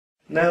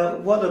Now,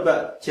 what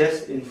about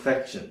chest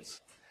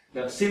infections?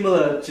 Now,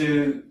 similar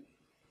to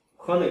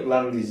chronic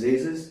lung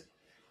diseases,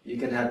 you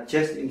can have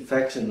chest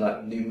infection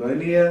like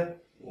pneumonia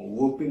or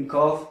whooping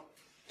cough,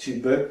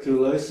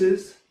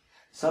 tuberculosis.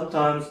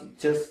 Sometimes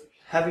just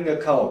having a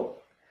cold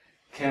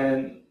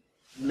can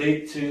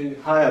lead to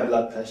higher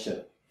blood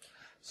pressure.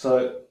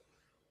 So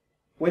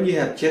when you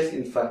have chest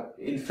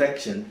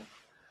infection,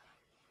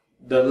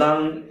 the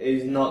lung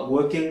is not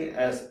working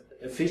as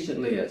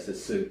efficiently as it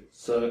should.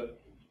 So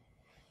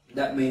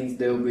that means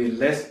there will be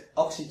less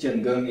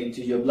oxygen going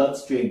into your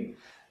bloodstream.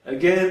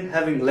 Again,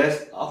 having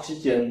less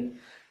oxygen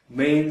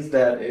means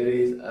that it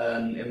is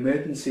an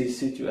emergency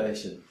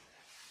situation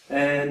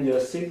and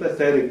your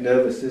sympathetic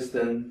nervous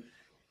system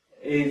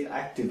is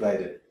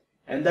activated,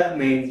 and that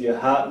means your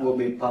heart will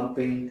be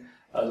pumping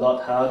a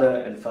lot harder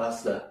and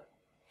faster.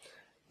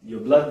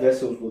 Your blood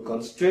vessels will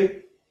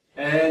constrict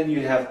and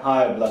you have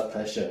higher blood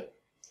pressure.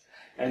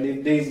 And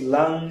if this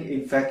lung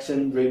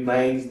infection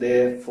remains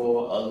there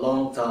for a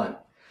long time,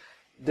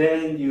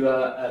 then you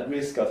are at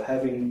risk of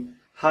having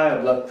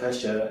higher blood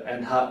pressure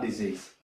and heart disease.